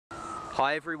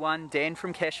Hi everyone, Dan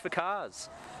from Cash4Cars.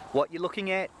 What you're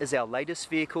looking at is our latest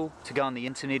vehicle to go on the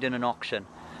internet in an auction.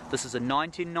 This is a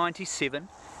 1997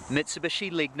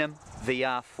 Mitsubishi Legnum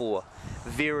VR-4.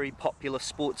 Very popular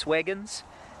sports wagons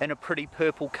in a pretty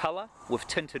purple colour with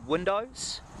tinted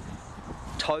windows,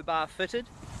 tow bar fitted.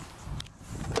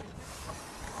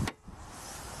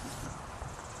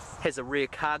 Has a rear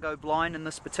cargo blind in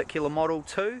this particular model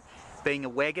too. Being a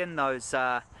wagon, those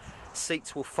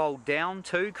seats will fold down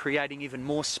too, creating even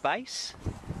more space.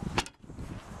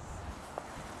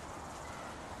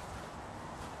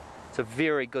 It's a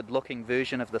very good looking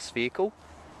version of this vehicle,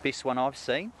 best one I've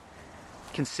seen.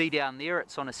 You can see down there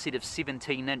it's on a set of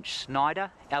 17-inch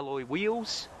Snyder alloy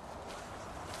wheels.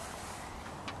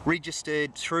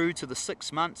 Registered through to the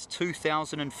 6 months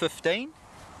 2015.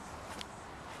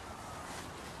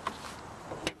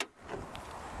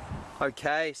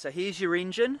 Okay, so here's your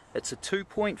engine. It's a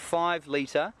 2.5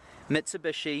 litre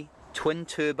Mitsubishi twin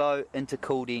turbo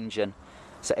intercooled engine.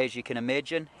 So as you can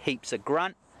imagine, heaps of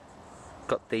grunt.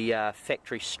 Got the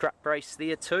factory strut brace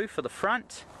there too for the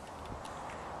front.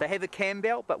 They have a cam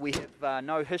belt, but we have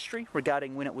no history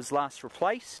regarding when it was last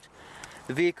replaced.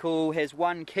 The vehicle has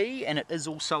one key and it is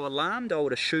also alarmed, I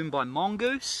would assume by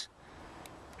Mongoose.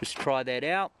 Just try that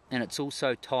out, and it's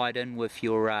also tied in with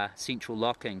your central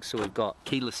locking, so we've got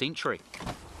keyless entry.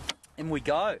 In we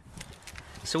go.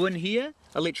 So in here,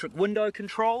 electric window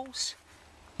controls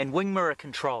and wing mirror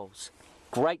controls.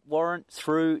 Great warrant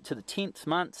through to the 10th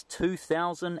month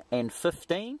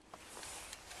 2015.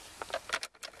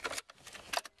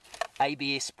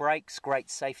 ABS brakes, great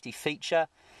safety feature.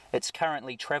 It's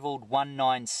currently travelled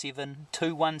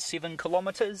 197,217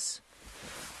 kilometres.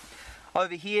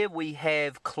 Over here we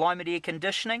have climate air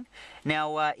conditioning.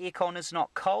 Now aircon is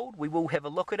not cold, we will have a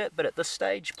look at it, but at this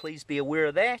stage please be aware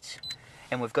of that.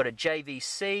 And we've got a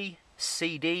JVC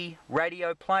CD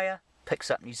radio player, picks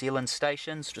up New Zealand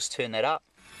stations, just turn that up.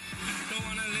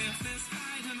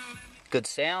 Good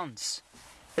sounds.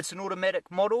 It's an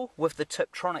automatic model with the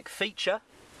Tiptronic feature.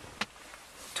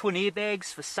 Twin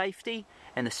airbags for safety,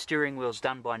 and the steering wheel's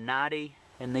done by Nardi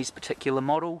in these particular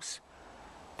models.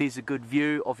 There's a good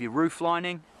view of your roof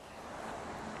lining.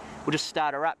 We'll just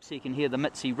start her up so you can hear the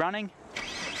Mitsi running.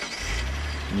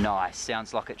 Nice,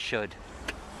 sounds like it should.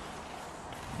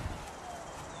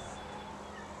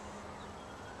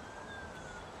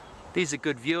 There's a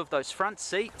good view of those front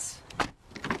seats.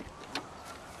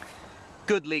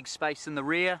 Good leg space in the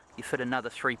rear. You fit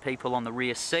another 3 people on the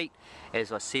rear seat.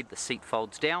 As I said, the seat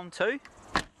folds down too.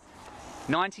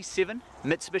 97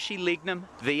 Mitsubishi Legnum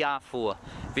VR-4.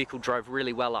 Vehicle drove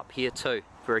really well up here too,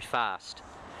 very fast.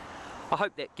 I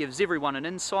hope that gives everyone an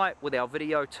insight with our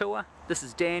video tour. This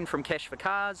is Dan from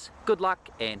Cash4Cars. Good luck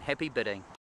and happy bidding.